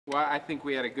Well, I think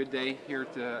we had a good day here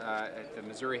at the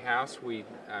Missouri House. We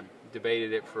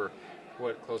debated it for,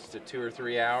 close to 2 or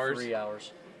 3 hours. 3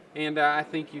 hours. And I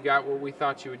think you got what we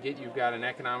thought you would get. You've got an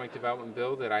economic development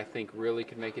bill that I think really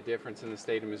could make a difference in the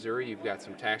state of Missouri. You've got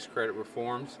some tax credit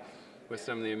reforms with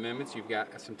some of the amendments. You've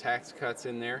got some tax cuts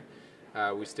in there.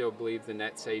 We still believe the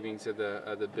net savings of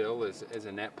the bill is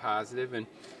a net positive. And,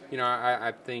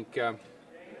 I think...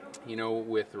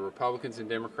 with the Republicans and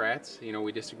Democrats,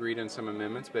 we disagreed on some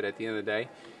amendments, but at the end of the day,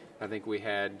 I think we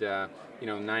had,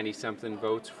 90-something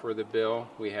votes for the bill.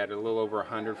 We had a little over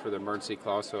 100 for the emergency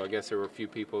clause, so I guess there were a few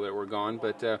people that were gone.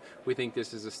 But we think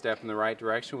this is a step in the right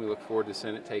direction. We look forward to the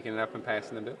Senate taking it up and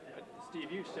passing the bill.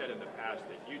 Steve, you've said in the past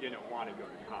that you didn't want to go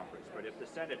to conference, but if the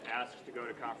Senate asks to go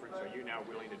to conference, are you now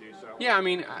willing to do so? Yeah,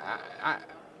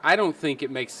 I don't think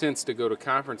it makes sense to go to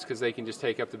conference because they can just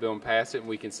take up the bill and pass it, and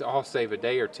we can all save a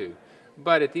day or two.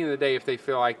 But at the end of the day, if they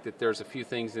feel like that there's a few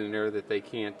things in there that they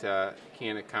can't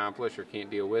accomplish or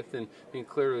can't deal with, then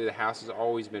clearly the House has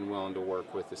always been willing to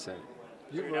work with the Senate.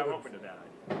 So you're now open to that?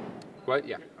 What?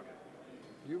 Yeah.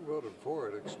 You voted for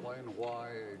it. Explain why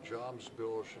a jobs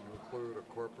bill should include a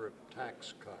corporate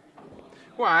tax cut.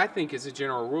 Well, I think as a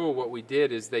general rule, what we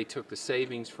did is they took the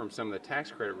savings from some of the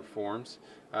tax credit reforms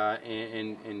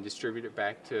and distribute it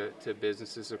back to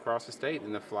businesses across the state.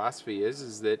 And the philosophy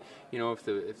is that,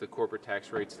 if the corporate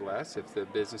tax rate's less, if the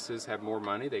businesses have more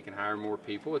money, they can hire more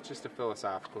people. It's just a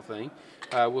philosophical thing.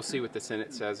 We'll see what the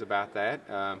Senate says about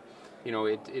that.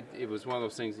 It was one of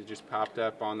those things that just popped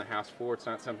up on the House floor. It's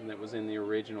not something that was in the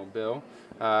original bill.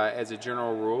 As a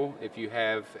general rule, if you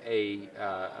have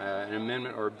an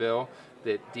amendment or a bill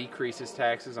that decreases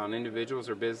taxes on individuals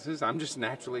or businesses, I'm just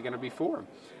naturally going to be for them.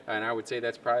 And I would say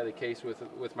that's probably the case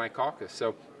with my caucus.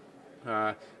 So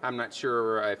I'm not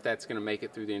sure if that's going to make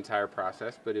it through the entire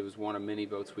process, but it was one of many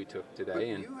votes we took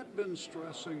today. But you had been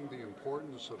stressing the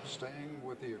importance of staying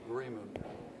with the agreement.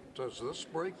 Does this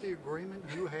break the agreement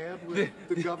you had with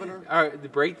the governor? To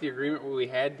break the agreement we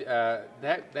had,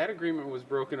 that agreement was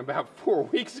broken about 4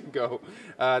 weeks ago.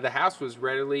 The House was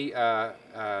readily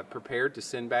prepared to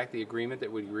send back the agreement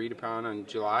that we agreed upon in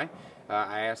July.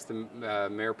 I asked the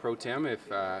Mayor Pro Tem if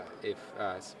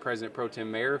President Pro Tem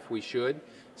Mayor, if we should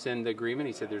send the agreement.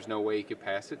 He said there's no way he could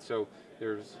pass it, so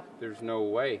there's no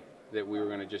way that we were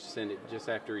going to just send it just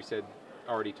after he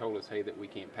already told us, hey, that we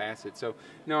can't pass it. So,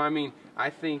 no, I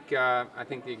think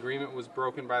the agreement was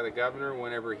broken by the governor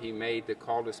whenever he made the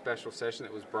call to special session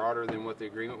that was broader than what the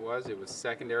agreement was. It was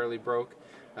secondarily broke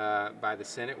by the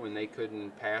Senate when they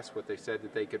couldn't pass what they said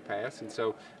that they could pass. And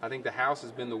so I think the House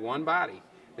has been the one body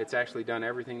that's actually done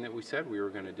everything that we said we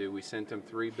were going to do. We sent them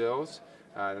 3 bills.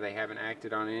 They haven't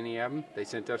acted on any of them. They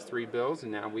sent us 3 bills,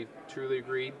 and now we've truly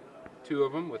agreed 2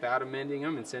 of them without amending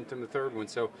them and sent them the 3rd one.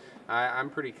 So I'm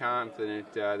pretty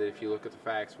confident that if you look at the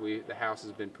facts, the House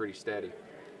has been pretty steady.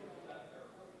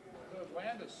 The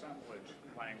land assemblage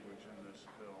language in this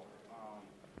bill,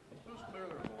 it was clear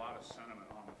there was a lot of sentiment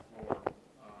on the floor,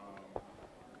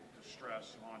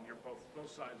 distress on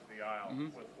both sides of the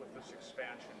aisle with this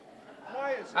expansion.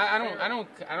 Why is it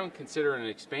I don't consider it an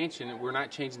expansion. We're not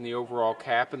changing the overall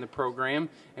cap in the program,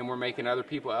 and we're making other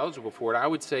people eligible for it. I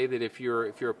would say that if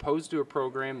you're opposed to a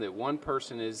program that one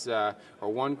person is or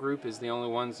one group is the only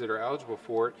ones that are eligible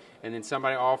for it, and then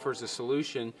somebody offers a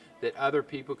solution that other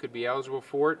people could be eligible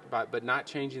for it, but not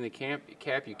changing the cap,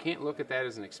 you can't look at that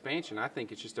as an expansion. I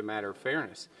think it's just a matter of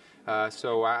fairness.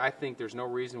 So I think there's no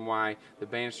reason why the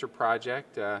Bannister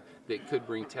project that could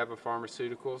bring Teva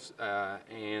Pharmaceuticals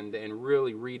and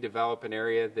really redevelop an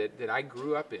area that I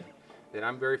grew up in, that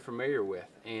I'm very familiar with,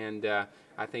 and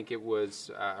I think it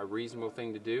was a reasonable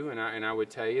thing to do. And I would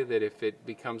tell you that if it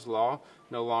becomes law,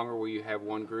 no longer will you have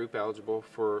one group eligible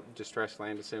for distressed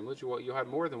land assemblage. You'll have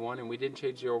more than one, and we didn't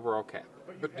change the overall cap.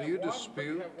 But do you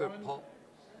dispute that Paul?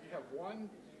 You have one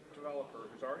developer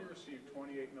who's already received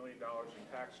 $28 million in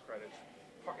tax credits,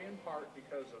 in part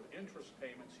because of interest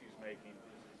payments he's making.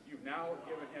 You've now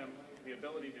given him the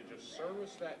ability to just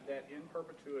service that debt in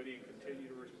perpetuity and continue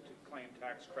to claim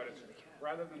tax credits,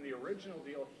 rather than the original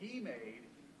deal he made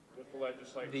with the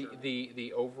legislature.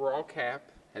 The overall cap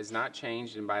has not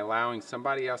changed, and by allowing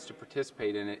somebody else to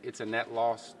participate in it, it's a net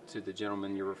loss to the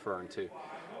gentleman you're referring to.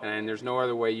 And there's no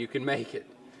other way you can make it.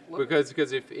 Because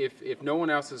if no one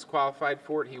else is qualified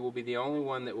for it, he will be the only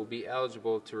one that will be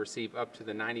eligible to receive up to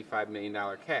the $95 million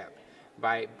cap.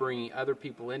 by bringing other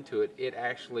people into it, it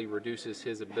actually reduces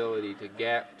his ability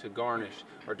to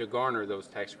garner those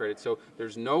tax credits. So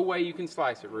there's no way you can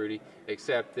slice it, Rudy,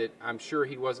 except that I'm sure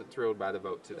he wasn't thrilled by the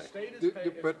vote today. The state is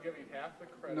giving half the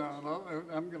credits. No,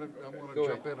 I want to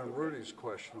jump in on Rudy's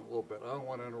question a little bit. I don't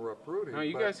want to interrupt Rudy. No,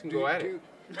 you guys can go at it.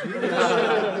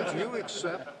 Do you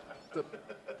accept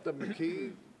that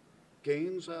McKee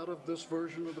gains out of this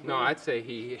version of the bill? No, I'd say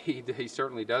he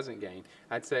certainly doesn't gain.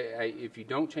 I'd say if you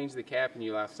don't change the cap and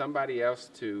you allow somebody else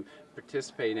to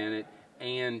participate in it,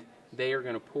 and they are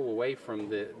going to pull away from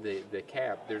the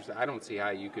cap, I don't see how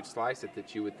you could slice it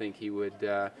that you would think he would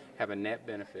have a net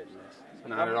benefit in this.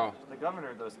 Not at all. The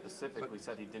governor, though, specifically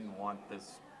said he didn't want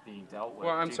this being dealt with.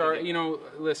 Well, I'm sorry.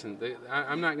 Listen,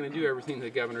 I'm not going to do everything the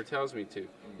governor tells me to.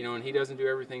 And he doesn't do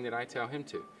everything that I tell him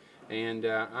to. And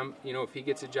if he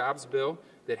gets a jobs bill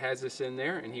that has this in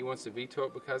there and he wants to veto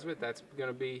it because of it, that's going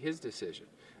to be his decision.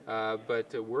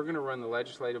 But we're going to run the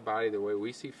legislative body the way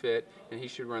we see fit, and he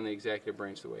should run the executive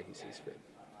branch the way he sees fit.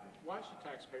 Why should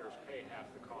taxpayers pay half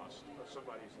the cost of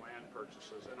somebody's land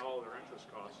purchases and all their interest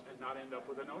costs and not end up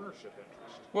with an ownership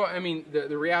interest? Well, I mean,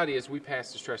 the reality is we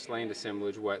passed distressed land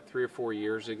assemblage, 3 or 4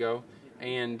 years ago,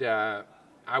 and I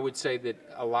would say that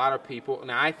a lot of people,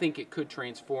 now I think it could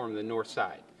transform the north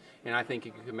side. And I think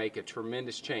it could make a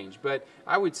tremendous change. But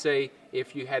I would say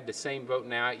if you had the same vote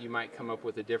now, you might come up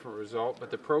with a different result. But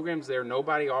the program's there.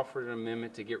 Nobody offered an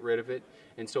amendment to get rid of it.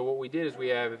 And so what we did is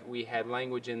we had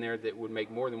language in there that would make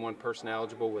more than one person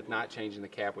eligible with not changing the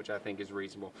cap, which I think is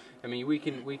reasonable. I mean, we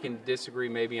can disagree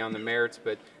maybe on the merits,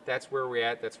 but that's where we're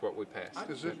at. That's what we passed.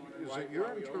 Is it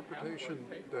your interpretation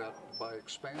that by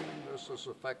expanding this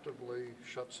effectively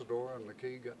shuts the door on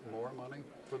McKee getting more money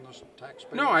from the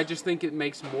taxpayers? No, I just think it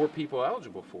makes more people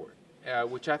eligible for it,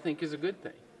 which I think is a good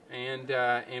thing.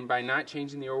 And by not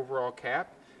changing the overall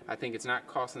cap, I think it's not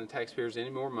costing the taxpayers any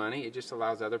more money. It just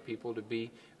allows other people to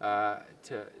be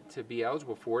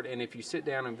eligible for it. And if you sit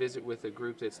down and visit with a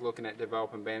group that's looking at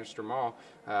developing Bannister Mall,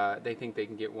 they think they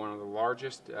can get one of the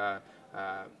largest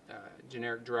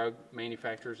generic drug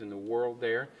manufacturers in the world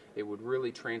there. It would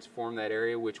really transform that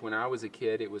area, which when I was a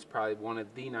kid, it was probably one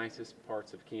of the nicest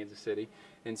parts of Kansas City.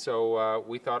 And so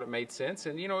we thought it made sense.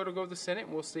 And, it'll go to the Senate,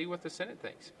 and we'll see what the Senate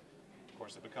thinks. Of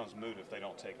course, it becomes moot if they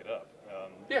don't take it up.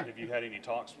 Yeah. Have you had any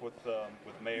talks with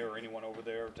Mayor or anyone over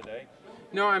there today?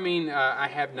 No, I mean, I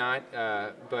have not,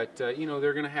 but, they're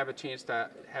going to have a chance to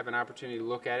have an opportunity to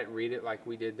look at it and read it like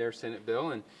we did their Senate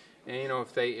bill. And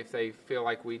if they feel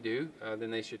like we do, then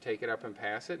they should take it up and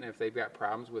pass it. And if they've got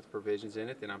problems with provisions in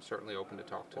it, then I'm certainly open to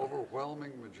talk to them.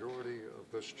 Overwhelming majority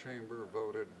of this chamber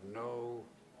voted no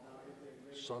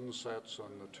sunsets on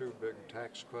the two big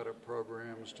tax credit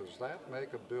programs. Does that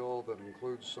make a bill that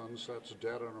includes sunsets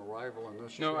dead on arrival in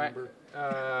this chamber?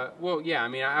 Well, yeah. I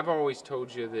mean, I've always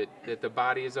told you that the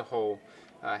body as a whole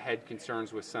had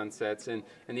concerns with sunsets, and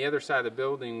the other side of the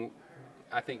building,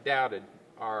 I think, doubted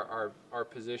our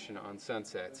position on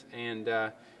sunsets.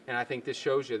 And I think this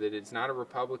shows you that it's not a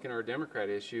Republican or a Democrat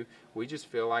issue. We just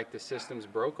feel like the system's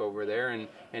broke over there,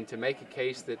 and to make a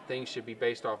case that things should be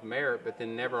based off merit, but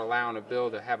then never allowing a bill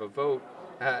to have a vote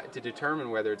to determine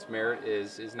whether it's merit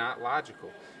is not logical.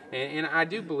 And I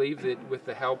do believe that with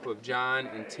the help of John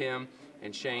and Tim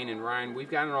and Shane and Ryan,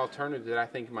 we've got an alternative that I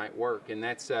think might work, and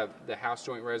that's the House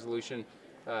Joint Resolution.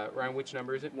 Ryan, which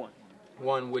number is it?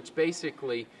 One, which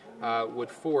basically would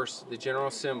force the General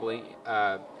Assembly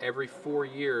every 4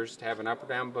 years to have an up or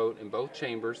down vote in both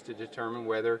chambers to determine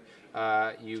whether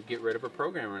you get rid of a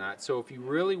program or not. So if you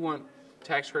really want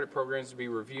tax credit programs to be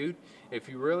reviewed, if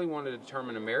you really want to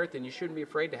determine a merit, then you shouldn't be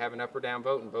afraid to have an up or down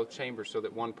vote in both chambers so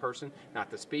that one person,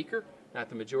 not the Speaker, not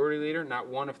the Majority Leader, not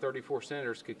one of 34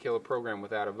 senators could kill a program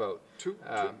without a vote.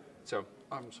 I'm sorry.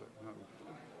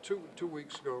 2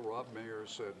 weeks ago, Rob Mayer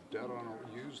said,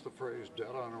 used the phrase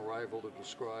dead on arrival to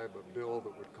describe a bill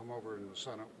that would come over in the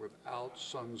Senate without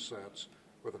sunsets.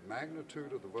 With the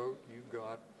magnitude of the vote you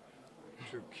got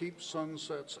to keep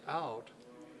sunsets out,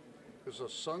 is a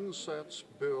sunsets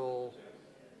bill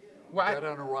dead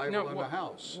on arrival in the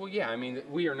House? Well, yeah, I mean,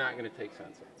 we are not going to take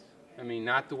sunsets. I mean,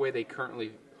 not the way they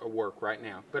currently work right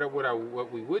now. But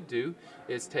what we would do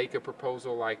is take a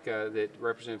proposal like that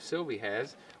Representative Sylvie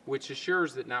has, which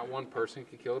assures that not one person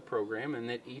could kill a program, and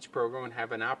that each program would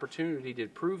have an opportunity to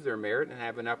prove their merit and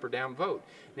have an up or down vote.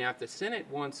 Now, if the Senate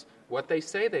wants what they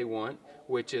say they want,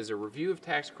 which is a review of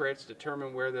tax credits,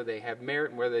 determine whether they have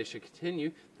merit and whether they should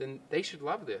continue, then they should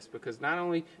love this, because not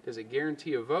only does it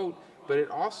guarantee a vote, but it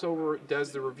also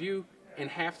does the review in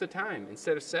half the time.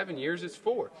 Instead of 7 years, it's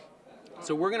 4.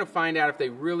 So we're going to find out if they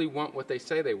really want what they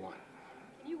say they want.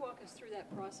 Can you walk us through that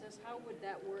process? How would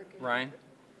that work? Ryan?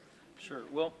 Sure.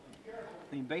 Well,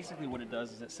 I mean, basically what it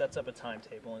does is it sets up a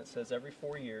timetable, and it says every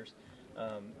 4 years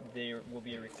there will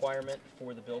be a requirement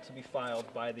for the bill to be filed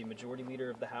by the majority leader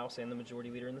of the House and the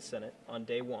majority leader in the Senate on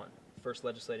day one, first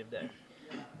legislative day.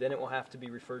 Then it will have to be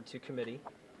referred to committee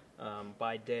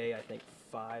by day, I think,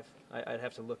 5. I'd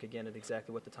have to look again at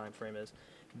exactly what the time frame is.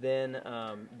 Then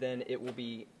it will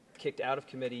be kicked out of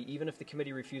committee. Even if the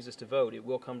committee refuses to vote, it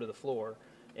will come to the floor,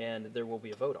 and there will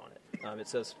be a vote on it. It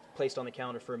says placed on the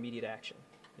calendar for immediate action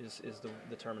is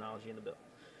the terminology in the bill.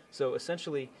 So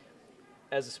essentially,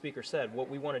 as the Speaker said, what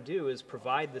we want to do is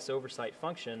provide this oversight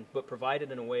function, but provide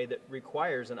it in a way that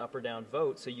requires an up or down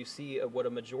vote, so you see what a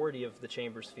majority of the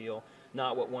chambers feel,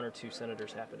 not what 1 or 2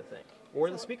 senators happen to think, or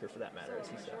the Speaker for that matter, as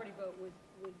he said. So a majority vote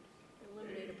would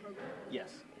eliminate a program?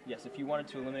 Yes. If you wanted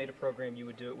to eliminate a program, you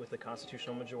would do it with a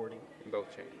constitutional majority. In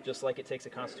both chambers. Just like it takes a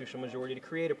constitutional majority to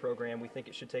create a program, we think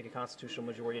it should take a constitutional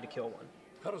majority to kill one.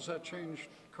 How does that change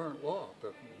current law,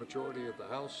 that majority of the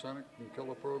House, Senate can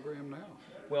kill a program now?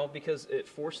 Well, because it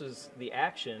forces the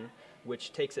action,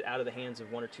 which takes it out of the hands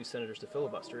of 1 or 2 senators to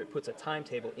filibuster. It puts a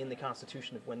timetable in the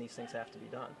Constitution of when these things have to be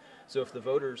done. So if the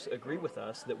voters agree with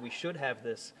us that we should have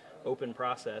this open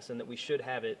process and that we should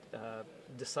have it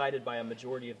decided by a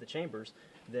majority of the chambers,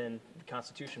 then the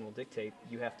Constitution will dictate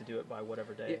you have to do it by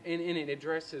whatever day. And it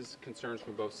addresses concerns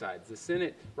from both sides. The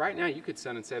Senate, right now, you could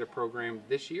sunset a program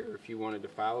this year if you wanted to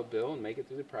file a bill and make it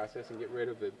through the process and get rid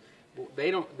of it.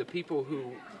 They don't. The people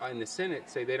who in the Senate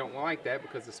say they don't like that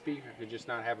because the Speaker could just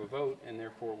not have a vote and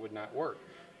therefore it would not work.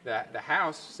 The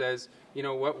House says, you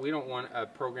know what, we don't want a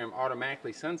program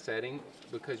automatically sunsetting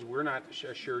because we're not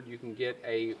assured you can get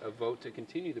a vote to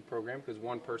continue the program because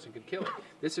one person could kill it.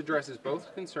 This addresses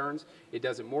both concerns. It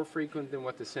does it more frequent than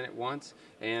what the Senate wants,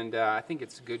 and I think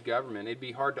it's good government. It'd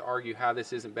be hard to argue how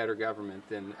this isn't better government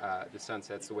than the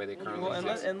sunsets the way they currently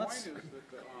exist. The point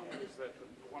is that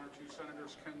 1 or 2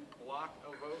 senators can block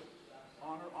a vote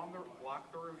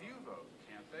block the review vote,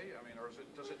 can't they? I mean, or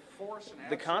does it force an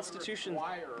the Constitution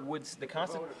would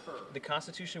the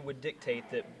Constitution would dictate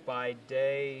that by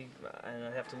day, and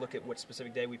I have to look at what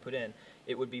specific day we put in,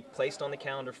 it would be placed on the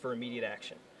calendar for immediate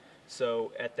action.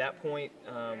 So at that point,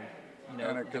 and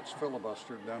it gets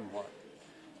filibustered, then what?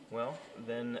 Well,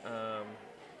 then.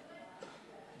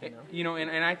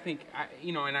 And I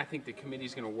think, the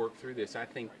committee's going to work through this. I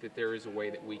think that there is a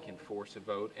way that we can force a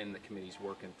vote, and the committee's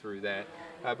working through that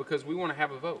because we want to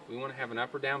have a vote. We want to have an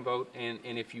up or down vote, and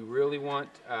if you really want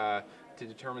to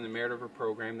determine the merit of a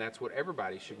program, that's what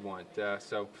everybody should want.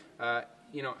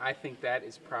 I think that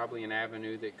is probably an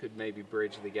avenue that could maybe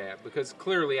bridge the gap because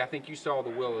clearly, I think you saw the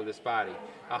will of this body.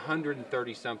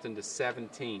 130-something to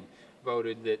 17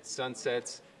 voted that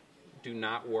sunsets do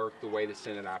not work the way the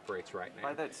Senate operates right now.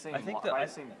 By that same, I think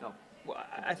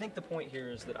the point here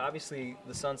is that obviously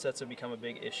the sunsets have become a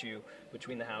big issue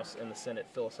between the House and the Senate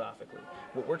philosophically.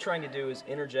 What we're trying to do is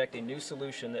interject a new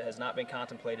solution that has not been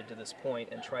contemplated to this point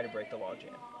and try to break the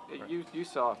logjam. You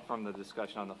saw from the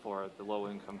discussion on the floor the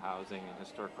low-income housing and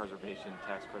historic preservation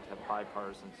tax credits have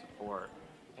bipartisan support,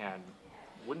 and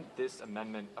wouldn't this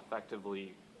amendment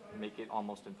effectively make it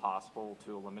almost impossible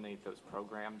to eliminate those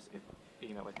programs if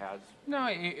it has?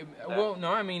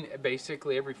 I mean,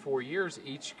 basically every 4 years,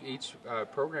 each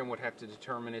program would have to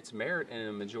determine its merit, and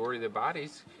a majority of the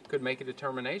bodies could make a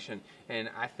determination. And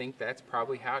I think that's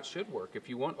probably how it should work. If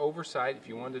you want oversight, if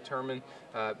you want to determine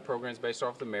programs based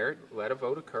off the merit, let a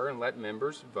vote occur and let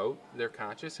members vote their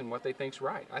conscience and what they think's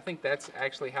right. I think that's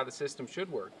actually how the system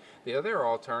should work. The other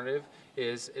alternative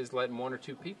is letting 1 or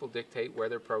 2 people dictate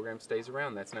whether a program stays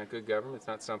around. That's not good government. It's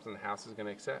not something the House is going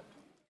to accept.